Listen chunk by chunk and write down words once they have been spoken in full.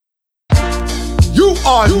You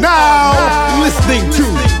are now listening to.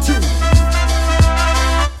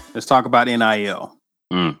 Let's talk about NIL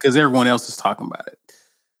because everyone else is talking about it.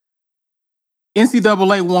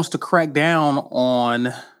 NCAA wants to crack down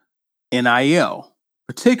on NIL,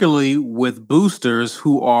 particularly with boosters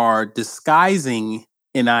who are disguising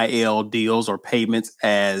NIL deals or payments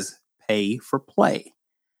as pay for play.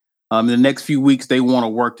 In the next few weeks, they want to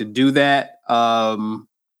work to do that. And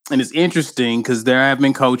it's interesting because there have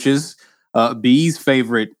been coaches. B's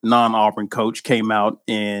favorite non-Auburn coach came out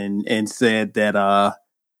and said that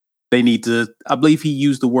they need to, I believe he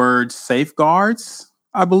used the word safeguards,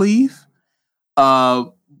 I believe.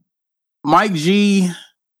 Mike G,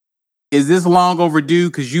 is this long overdue?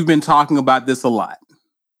 Because you've been talking about this a lot.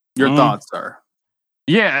 Your thoughts, sir?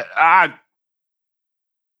 Yeah,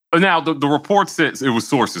 now the report says it was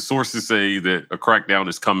sources. Sources say that a crackdown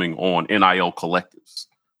is coming on NIL collectives,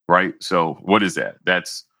 right? So what is that?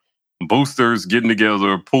 That's boosters getting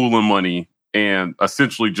together, pooling money, and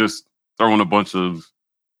essentially just throwing a bunch of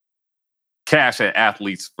cash at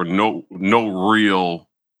athletes for no real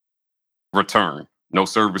return, no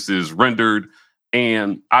services rendered.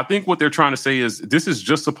 And I think what they're trying to say is this is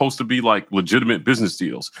just supposed to be like legitimate business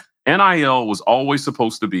deals. NIL was always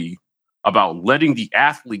supposed to be about letting the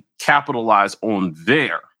athlete capitalize on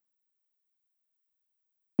their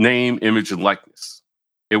name, image, and likeness.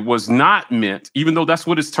 It was not meant, even though that's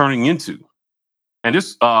what it's turning into, and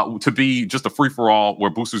this to be just a free-for-all where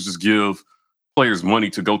boosters just give players money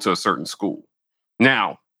to go to a certain school.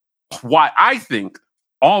 Now, why I think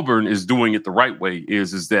Auburn is doing it the right way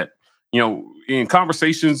is that, you know, in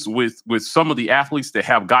conversations with some of the athletes that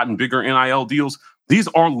have gotten bigger NIL deals, these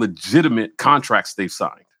are legitimate contracts they've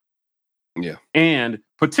signed. Yeah. And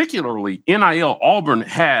particularly NIL, Auburn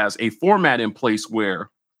has a format in place where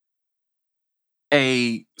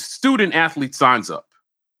a student athlete signs up,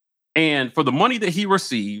 and for the money that he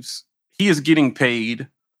receives, he is getting paid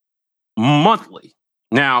monthly.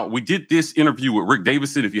 Now, we did this interview with Rick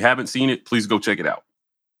Davison. If you haven't seen it, please go check it out.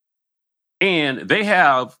 And they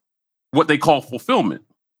have what they call fulfillment.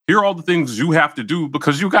 Here are all the things you have to do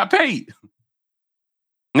because you got paid.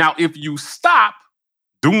 Now, if you stop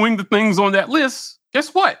doing the things on that list,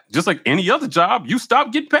 guess what? Just like any other job, you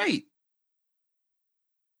stop getting paid.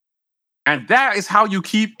 And that is how you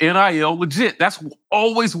keep NIL legit. That's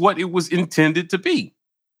always what it was intended to be.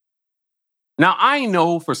 Now, I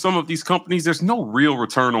know for some of these companies, there's no real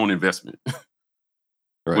return on investment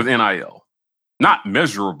with NIL. Not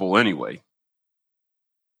measurable anyway.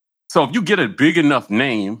 So if you get a big enough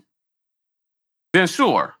name, then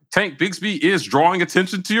sure, Tank Bigsby is drawing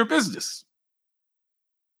attention to your business.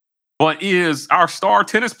 But is our star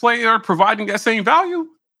tennis player providing that same value?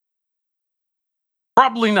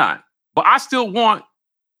 Probably not. But I still want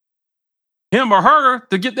him or her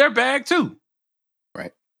to get their bag too.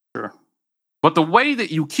 Right. Sure. But the way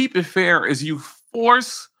that you keep it fair is you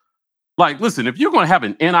force, like, listen, if you're going to have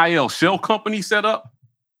an NIL shell company set up,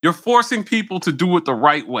 you're forcing people to do it the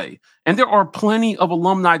right way. And there are plenty of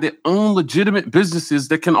alumni that own legitimate businesses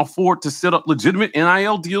that can afford to set up legitimate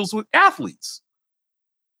NIL deals with athletes.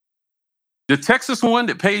 The Texas one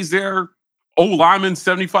that pays their old linemen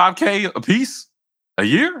 $75K a piece a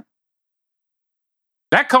year,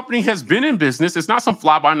 that company has been in business. It's not some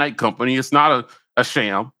fly-by-night company. It's not a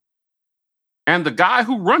sham. And the guy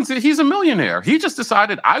who runs it, he's a millionaire. He just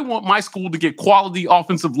decided, I want my school to get quality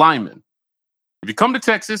offensive linemen. If you come to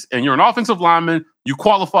Texas and you're an offensive lineman, you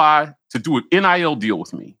qualify to do an NIL deal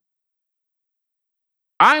with me.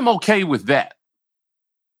 I'm okay with that.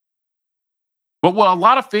 But what a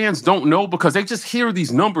lot of fans don't know, because they just hear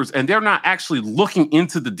these numbers and they're not actually looking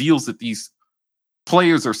into the deals that these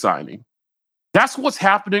players are signing. That's what's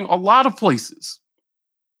happening a lot of places.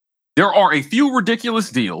 There are a few ridiculous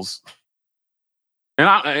deals. And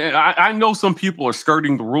I know some people are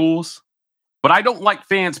skirting the rules, but I don't like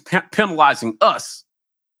fans penalizing us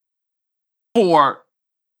for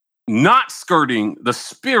not skirting the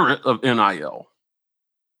spirit of NIL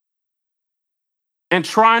and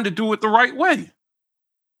trying to do it the right way,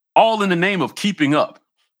 all in the name of keeping up.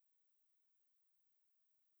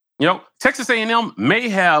 You know, Texas A&M may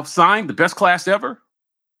have signed the best class ever,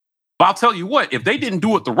 but I'll tell you what, if they didn't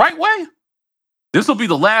do it the right way, this will be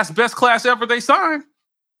the last best class ever they signed.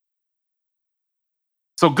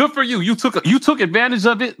 So good for you. You took advantage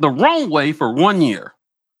of it the wrong way for 1 year.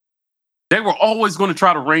 They were always going to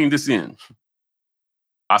try to rein this in.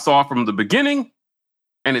 I saw it from the beginning,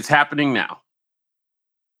 and it's happening now.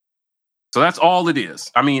 So that's all it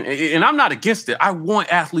is. I mean, and I'm not against it. I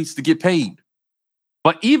want athletes to get paid.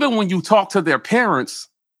 But even when you talk to their parents,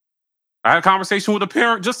 I had a conversation with a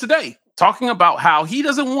parent just today talking about how he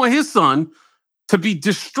doesn't want his son to be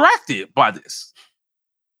distracted by this.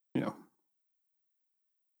 Yeah.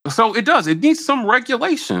 So it does. It needs some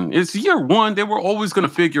regulation. It's year one. They were always going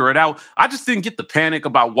to figure it out. I just didn't get the panic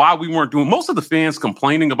about why we weren't doing. Most of the fans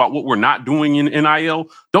complaining about what we're not doing in NIL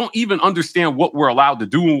don't even understand what we're allowed to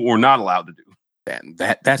do or not allowed to do.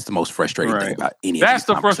 That's the most frustrating thing about any of That's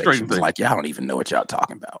these the frustrating conversations. thing. Like, y'all don't even know what y'all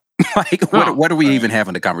talking about. Like, what are we even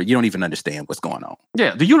having the conversation? You don't even understand what's going on.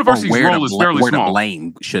 Yeah, the university's role is fairly where small. the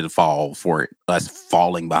blame should fall for us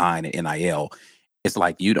falling behind in NIL. It's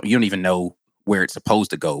like you don't even know where it's supposed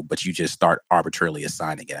to go, but you just start arbitrarily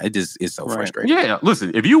assigning it. It just is so frustrating. Yeah,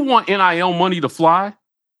 listen, if you want NIL money to fly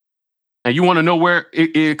and you want to know where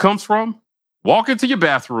it comes from, walk into your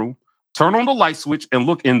bathroom, turn on the light switch, and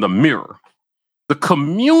look in the mirror. The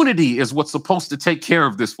community is what's supposed to take care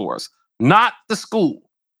of this for us, not the school.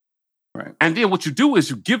 Right. And then what you do is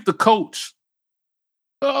you give the coach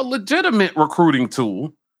a legitimate recruiting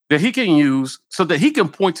tool that he can use so that he can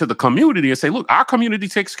point to the community and say, look, our community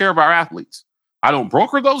takes care of our athletes. I don't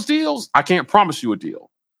broker those deals. I can't promise you a deal.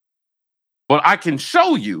 But I can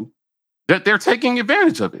show you that they're taking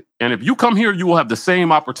advantage of it. And if you come here, you will have the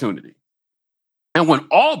same opportunity. And when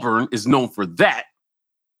Auburn is known for that,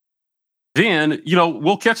 then,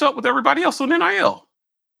 we'll catch up with everybody else on NIL.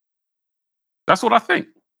 That's what I think.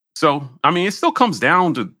 So, I mean, it still comes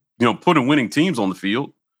down to, putting winning teams on the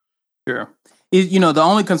field. Sure. The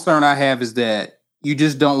only concern I have is that you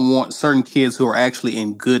just don't want certain kids who are actually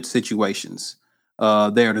in good situations.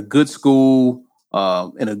 They're at a good school,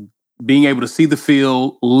 being able to see the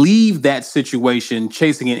field, leave that situation,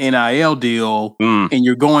 chasing an NIL deal, and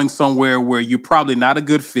you're going somewhere where you're probably not a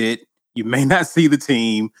good fit. You may not see the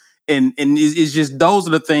team. And it's just those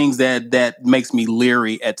are the things that makes me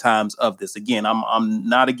leery at times of this. Again, I'm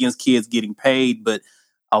not against kids getting paid, but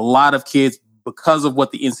a lot of kids, because of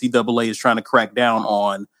what the NCAA is trying to crack down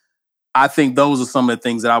on, I think those are some of the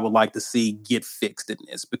things that I would like to see get fixed in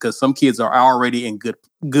this, because some kids are already in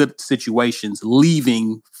good situations,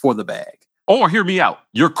 leaving for the bag. Or hear me out.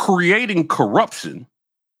 You're creating corruption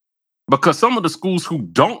because some of the schools who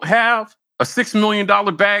don't have a $6 million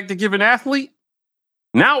bag to give an athlete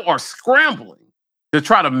now are scrambling to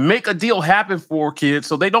try to make a deal happen for kids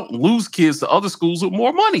so they don't lose kids to other schools with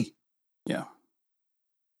more money. Yeah.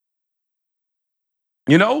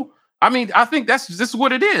 I mean, I think this is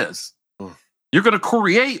what it is. You're going to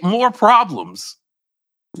create more problems.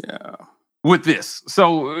 Yeah. With this.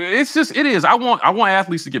 So it is. I want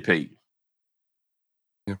athletes to get paid.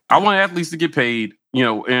 Yeah. I want athletes to get paid,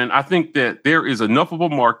 and I think that there is enough of a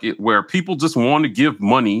market where people just want to give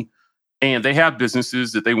money and they have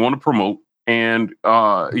businesses that they want to promote, and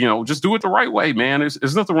just do it the right way, man.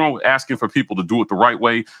 There's nothing wrong with asking for people to do it the right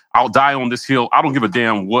way. I'll die on this hill. I don't give a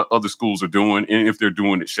damn what other schools are doing and if they're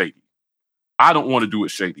doing it shady. I don't want to do it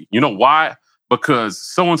shady. You know why? Because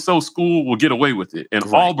so-and-so school will get away with it. And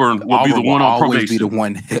right. Auburn will be the one on probation. Be the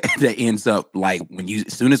one that ends up like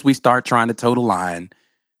as soon as we start trying to toe the line,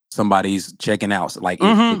 somebody's checking out. Like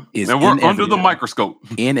it is, and we're under the microscope.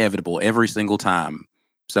 Inevitable every single time.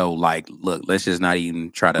 So like, look, let's just not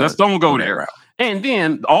even try to. Let's don't go there. And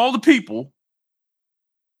then all the people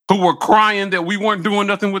who were crying that we weren't doing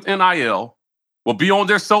nothing with NIL will be on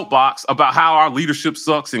their soapbox about how our leadership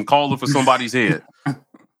sucks and calling for somebody's head.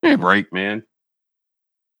 Hey, break, man.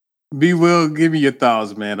 B. Will, give me your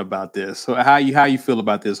thoughts, man, about this. So how you feel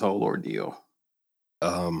about this whole ordeal?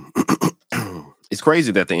 It's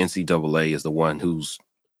crazy that the NCAA is the one who's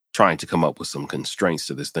trying to come up with some constraints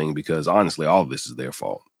to this thing, because honestly, all of this is their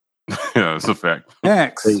fault. Yeah, it's a fact.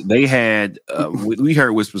 They had, we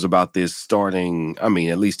heard whispers about this starting, at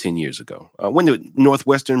least 10 years ago. When did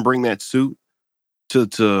Northwestern bring that suit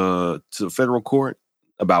to federal court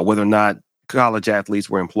about whether or not college athletes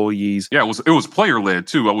were employees? Yeah, it was player led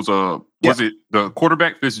too. Was it the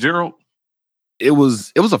quarterback Fitzgerald? It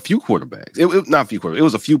was a few quarterbacks. Not a few quarterbacks. It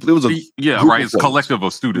was a few. It was It's a collective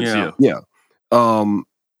of students. Yeah.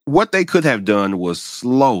 What they could have done was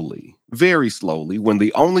slowly, very slowly, when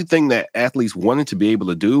the only thing that athletes wanted to be able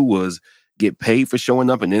to do was get paid for showing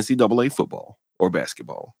up in NCAA football or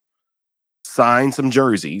basketball, sign some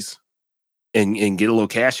jerseys, and get a little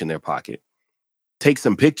cash in their pocket, take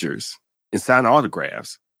some pictures and sign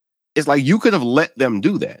autographs. It's like you could have let them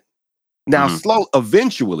do that. Now,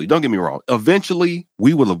 eventually, don't get me wrong, eventually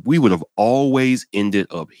we would have always ended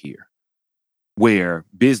up here, where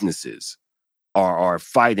businesses are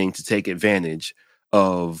fighting to take advantage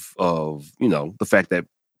of the fact that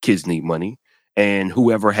kids need money, and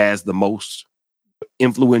whoever has the most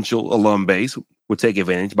influential alum base would take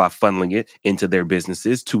advantage by funneling it into their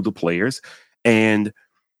businesses to the players. And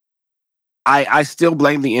I still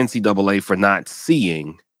blame the NCAA for not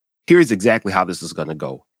seeing here's exactly how this is going to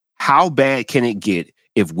go. How bad can it get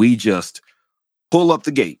if we just pull up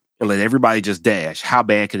the gate and let everybody just dash? How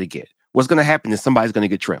bad could it get? What's going to happen is somebody's going to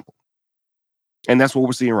get trampled. And that's what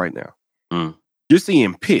we're seeing right now. Mm. You're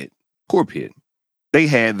seeing Pitt, poor Pitt. They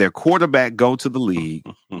had their quarterback go to the league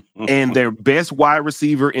and their best wide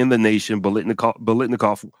receiver in the nation,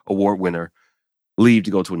 Biletnikoff Award winner, leave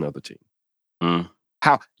to go to another team. Mm.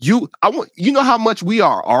 You know how much we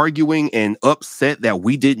are arguing and upset that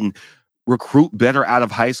we didn't recruit better out of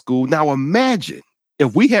high school. Now imagine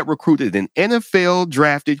if we had recruited an NFL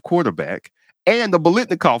drafted quarterback and the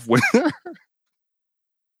Biletnikoff winner.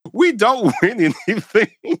 We don't win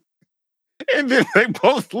anything. And then they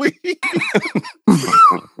both leave.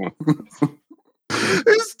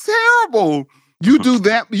 It's terrible. You do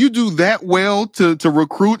that well to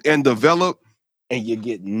recruit and develop, and you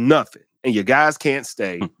get nothing. And your guys can't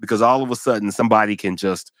stay because all of a sudden somebody can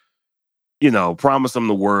just, promise them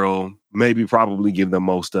the world, maybe probably give them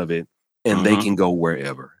most of it, and they can go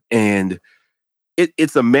wherever. And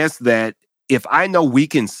it's a mess that if I know we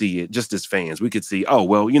can see it just as fans, we could see, oh,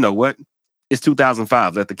 well, you know what? It's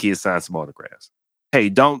 2005. Let the kids sign some autographs. Hey,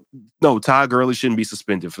 Todd Gurley shouldn't be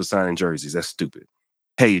suspended for signing jerseys. That's stupid.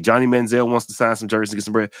 Hey, Johnny Manziel wants to sign some jerseys and get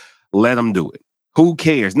some bread. Let him do it. Who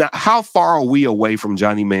cares? Now, how far are we away from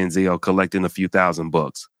Johnny Manziel collecting a few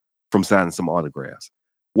 $1,000 from signing some autographs?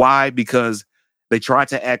 Why? Because they try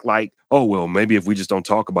to act like, oh, well, maybe if we just don't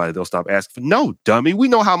talk about it, they'll stop asking for. No, dummy. We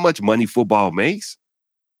know how much money football makes.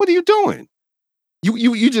 What are you doing?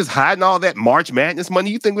 You just hiding all that March Madness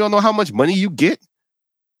money? You think we don't know how much money you get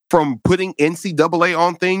from putting NCAA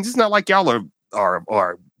on things? It's not like y'all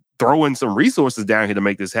are throwing some resources down here to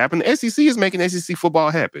make this happen. The SEC is making SEC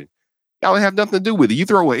football happen. Y'all have nothing to do with it. You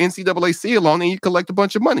throw an NCAA seal on and you collect a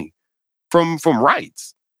bunch of money from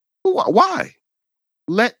rights. Why?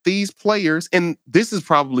 Let these players, and this is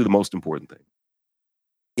probably the most important thing.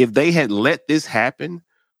 If they had let this happen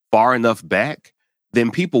far enough back, then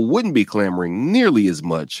people wouldn't be clamoring nearly as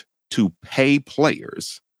much to pay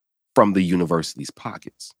players from the university's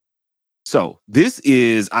pockets. So this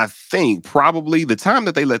is, I think, probably the time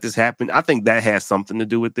that they let this happen. I think that has something to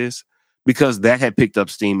do with this because that had picked up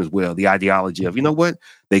steam as well. The ideology of, you know what?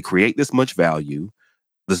 They create this much value.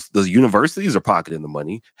 The universities are pocketing the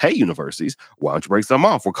money. Hey, universities, why don't you break some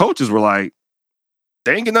off? Where coaches were like,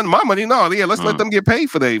 they ain't getting none of my money. No, yeah, let's let them get paid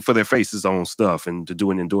for their faces on stuff and to do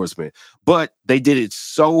an endorsement. But they did it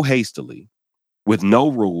so hastily, with no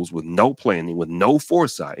rules, with no planning, with no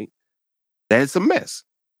foresight, that it's a mess.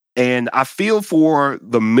 And I feel for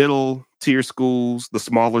the middle tier schools, the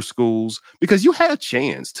smaller schools, because you had a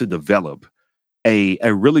chance to develop a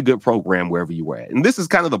really good program wherever you were at. And this is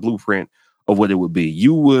kind of the blueprint of what it would be.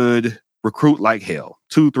 You would recruit like hell,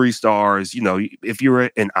 2-3 stars, if you're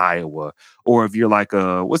in Iowa, or if you're like,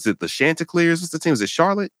 the Chanticleers? What's the team? Is it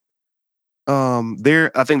Charlotte?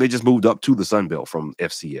 I think they just moved up to the Sun Belt from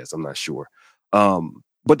FCS. I'm not sure.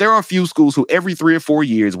 But there are a few schools who every 3 or 4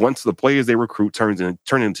 years, once the players they recruit turn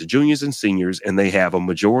into juniors and seniors, and they have a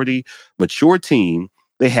majority mature team,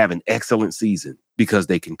 they have an excellent season because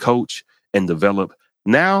they can coach and develop.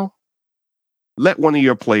 Now, let one of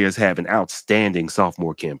your players have an outstanding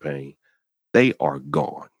sophomore campaign. They are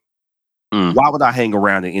gone. Why would I hang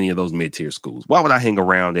around at any of those mid-tier schools? Why would I hang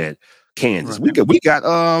around at Kansas? Right. We got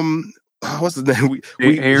what's his name?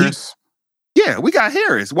 Harris. We got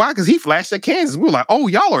Harris. Why? Because he flashed at Kansas. We were like, oh,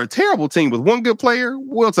 y'all are a terrible team with one good player.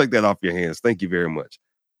 We'll take that off your hands. Thank you very much.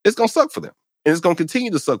 It's gonna suck for them. And it's gonna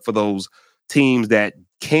continue to suck for those teams that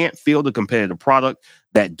can't field a competitive product,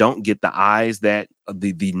 that don't get the eyes that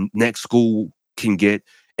the next school can get,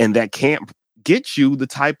 and that can't get you the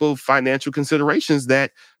type of financial considerations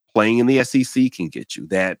that playing in the SEC can get you,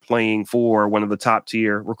 that playing for one of the top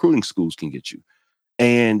tier recruiting schools can get you.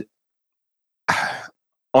 And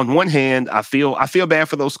on one hand, I feel bad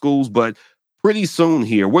for those schools, but pretty soon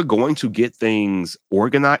here, we're going to get things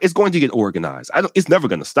organized. It's going to get organized. It's never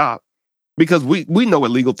going to stop because we know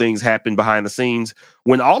illegal things happen behind the scenes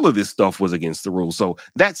when all of this stuff was against the rules. So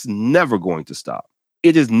that's never going to stop.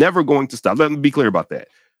 It is never going to stop. Let me be clear about that.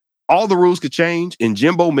 All the rules could change, and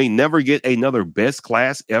Jimbo may never get another best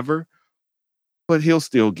class ever, but he'll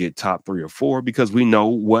still get top 3 or 4 because we know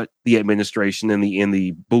what the administration and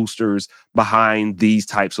the boosters behind these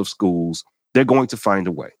types of schools, they're going to find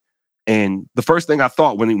a way. And the first thing I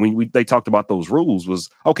thought when they talked about those rules was,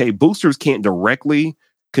 okay, boosters can't directly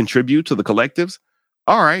contribute to the collectives.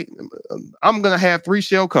 All right, I'm going to have 3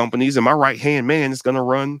 shell companies, and my right-hand man is going to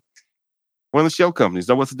run one of the shell companies.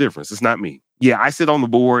 So what's the difference? It's not me. Yeah, I sit on the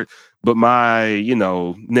board, but my,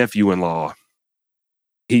 nephew-in-law,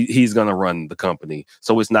 he's going to run the company.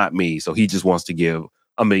 So it's not me. So he just wants to give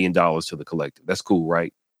 $1 million to the collective. That's cool,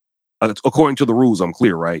 right? According to the rules, I'm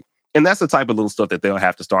clear, right? And that's the type of little stuff that they'll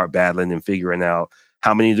have to start battling and figuring out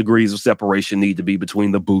how many degrees of separation need to be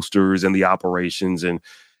between the boosters and the operations. And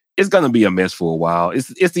it's going to be a mess for a while. It's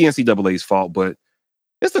the NCAA's fault, but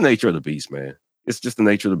it's the nature of the beast, man. It's just the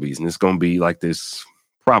nature of the beast. And it's going to be like this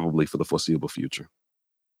probably for the foreseeable future.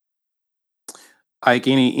 Ike,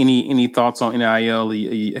 any thoughts on NIL?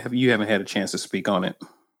 You haven't had a chance to speak on it.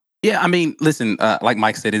 Yeah, I mean, listen, like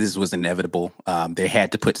Mike said, this was inevitable. They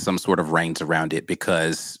had to put some sort of reins around it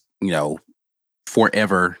because,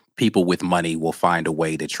 forever people with money will find a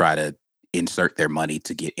way to try to insert their money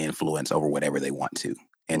to get influence over whatever they want to.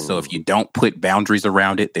 And so if you don't put boundaries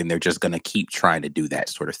around it, then they're just going to keep trying to do that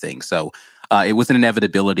sort of thing. So it was an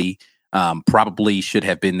inevitability. Probably should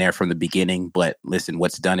have been there from the beginning. But listen,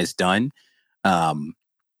 what's done is done.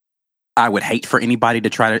 I would hate for anybody to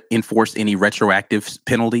try to enforce any retroactive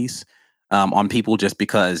penalties on people just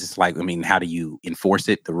because it's like, I mean, how do you enforce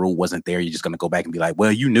it? The rule wasn't there. You're just going to go back and be like,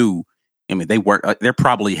 well, you knew. I mean, there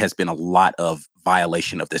probably has been a lot of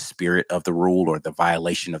violation of the spirit of the rule or the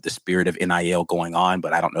violation of the spirit of NIL going on,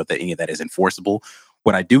 but I don't know that any of that is enforceable.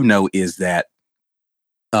 What I do know is that,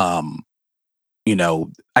 I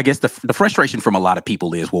guess the frustration from a lot of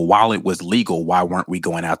people is, well, while it was legal, why weren't we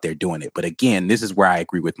going out there doing it? But again, this is where I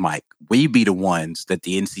agree with Mike. We be the ones that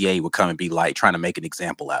the NCAA would come and be like trying to make an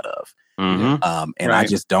example out of. And right. I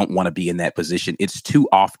just don't want to be in that position. It's too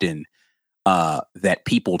often that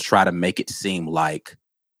people try to make it seem like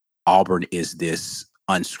Auburn is this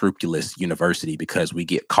unscrupulous university because we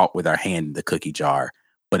get caught with our hand in the cookie jar.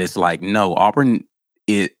 But it's like, no, Auburn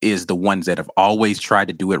is the ones that have always tried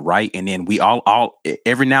to do it right. And then we all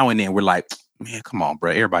every now and then we're like, man, come on,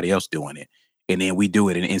 bro. Everybody else doing it. And then we do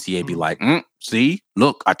it and the NCAA be like, see,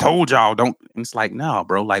 look, I told y'all don't. And it's like, no,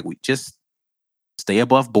 bro, like we just stay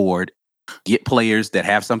above board, get players that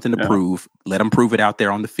have something to prove, let them prove it out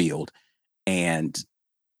there on the field. And,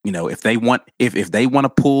 if they want to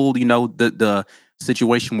pull, the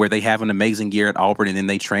situation where they have an amazing year at Auburn and then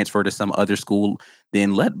they transfer to some other school,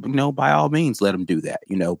 then by all means, let them do that,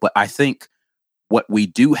 But I think what we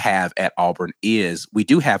do have at Auburn is we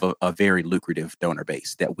do have a very lucrative donor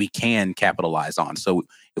base that we can capitalize on. So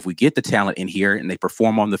if we get the talent in here and they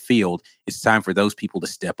perform on the field, it's time for those people to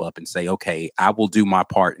step up and say, okay, I will do my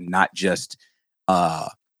part and not just,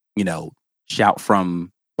 shout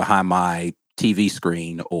from behind my TV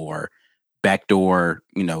screen or backdoor,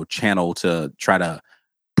 channel to try to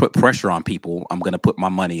put pressure on people. I'm going to put my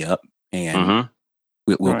money up and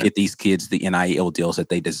we'll get these kids the NIL deals that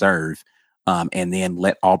they deserve. And then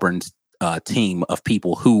let Auburn's team of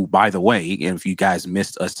people who, by the way, if you guys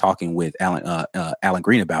missed us talking with Alan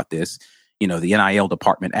Green about this, the NIL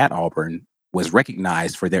department at Auburn was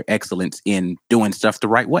recognized for their excellence in doing stuff the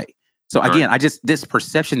right way. So again, this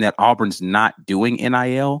perception that Auburn's not doing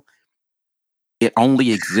NIL, it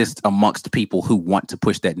only exists amongst people who want to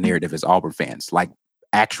push that narrative as Auburn fans. Like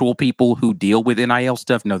actual people who deal with NIL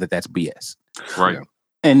stuff know that that's BS. Right. Yeah.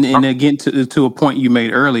 And again, to a point you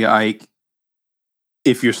made earlier, Ike,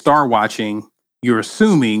 if you're star watching, you're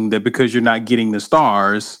assuming that because you're not getting the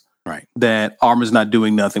stars, right, that Auburn's not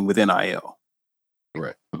doing nothing with NIL.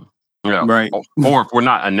 Right. Yeah. Right. Or if we're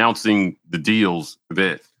not announcing the deals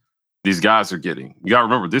that these guys are getting. You got to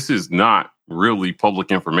remember, this is not really public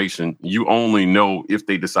information. You only know if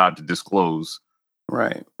they decide to disclose.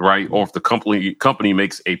 Right. Right. Or if the company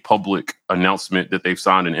makes a public announcement that they've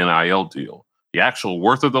signed an NIL deal. The actual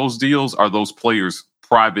worth of those deals are those players'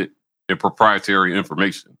 private and proprietary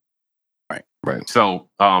information. Right. So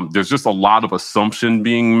there's just a lot of assumption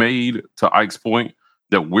being made, to Ike's point,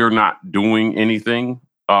 that we're not doing anything.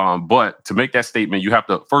 But to make that statement, you have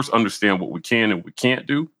to first understand what we can and we can't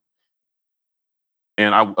do.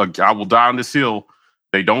 And I will die on this hill.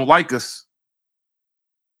 They don't like us.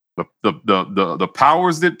 The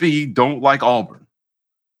powers that be don't like Auburn.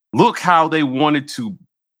 Look how they wanted to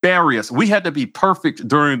bury us. We had to be perfect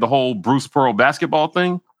during the whole Bruce Pearl basketball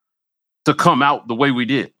thing to come out the way we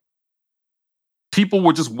did. People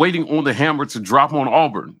were just waiting on the hammer to drop on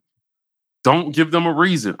Auburn. Don't give them a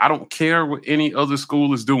reason. I don't care what any other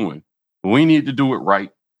school is doing. We need to do it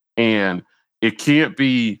right. And it can't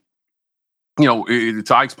be, to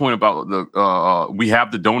Ike's point about we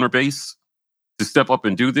have the donor base to step up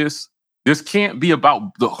and do this. This can't be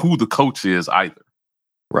about who the coach is either.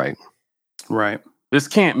 Right. This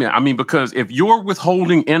can't be. I mean, because if you're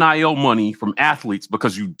withholding NIL money from athletes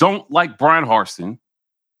because you don't like Brian Harsin,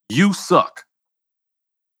 you suck.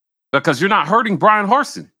 Because you're not hurting Brian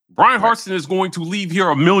Harsin. Brian Harsin is going to leave here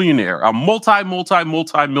a millionaire, a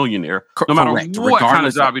multi-millionaire, no matter what kind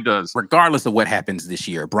of job he does. Regardless of what happens this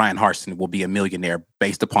year, Brian Harsin will be a millionaire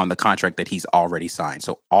based upon the contract that he's already signed.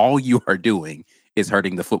 So all you are doing is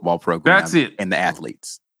hurting the football program. That's it. And the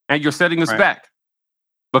athletes. And you're setting us back.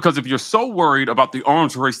 Because if you're so worried about the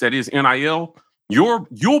arms race that is NIL,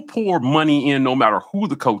 you'll pour money in no matter who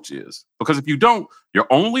the coach is. Because if you don't, you're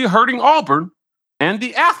only hurting Auburn and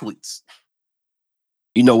the athletes.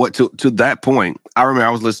 You know what? To that point, I remember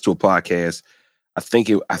I was listening to a podcast. I think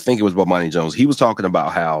it was about Monty Jones. He was talking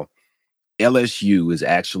about how LSU is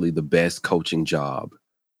actually the best coaching job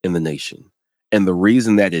in the nation. And the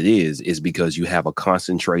reason that it is because you have a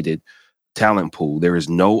concentrated talent pool. There is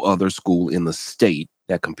no other school in the state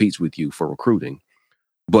that competes with you for recruiting.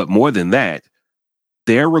 But more than that,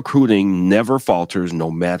 their recruiting never falters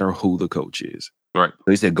no matter who the coach is. Right.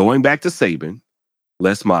 They said going back to Saban,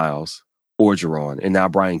 Les Miles, Orgeron, and now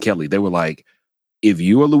Brian Kelly, they were like, if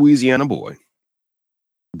you're a Louisiana boy,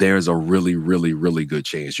 there's a really, really, really good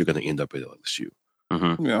chance you're going to end up at LSU.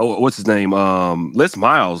 Mm-hmm. Yeah. Oh, what's his name? Les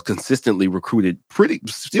Miles consistently recruited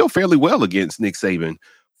still fairly well against Nick Saban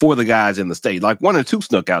for the guys in the state. Like 1 or 2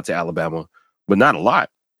 snuck out to Alabama, but not a lot.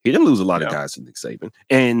 He didn't lose a lot of guys to Nick Saban.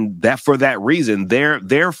 And that for that reason,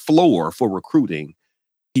 their floor for recruiting,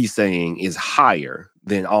 he's saying, is higher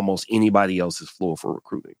than almost anybody else's floor for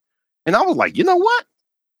recruiting. And I was like, you know what?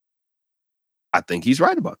 I think he's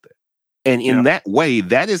right about that. And in that way,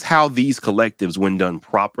 that is how these collectives, when done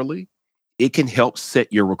properly, it can help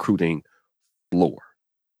set your recruiting floor.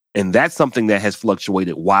 And that's something that has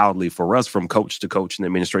fluctuated wildly for us from coach to coach and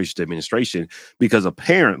administration to administration, because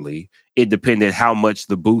apparently it depended how much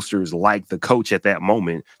the boosters liked the coach at that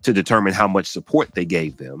moment to determine how much support they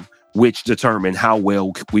gave them, which determined how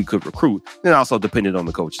well we could recruit. And also depended on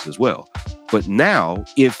the coaches as well. But now,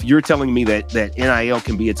 if you're telling me that NIL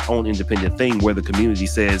can be its own independent thing where the community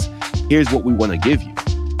says, here's what we want to give you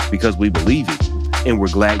because we believe in you and we're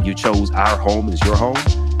glad you chose our home as your home,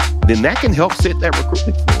 then that can help set that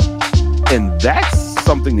recruiting floor. And that's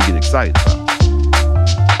something to get excited about.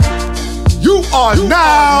 You are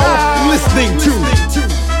now listening to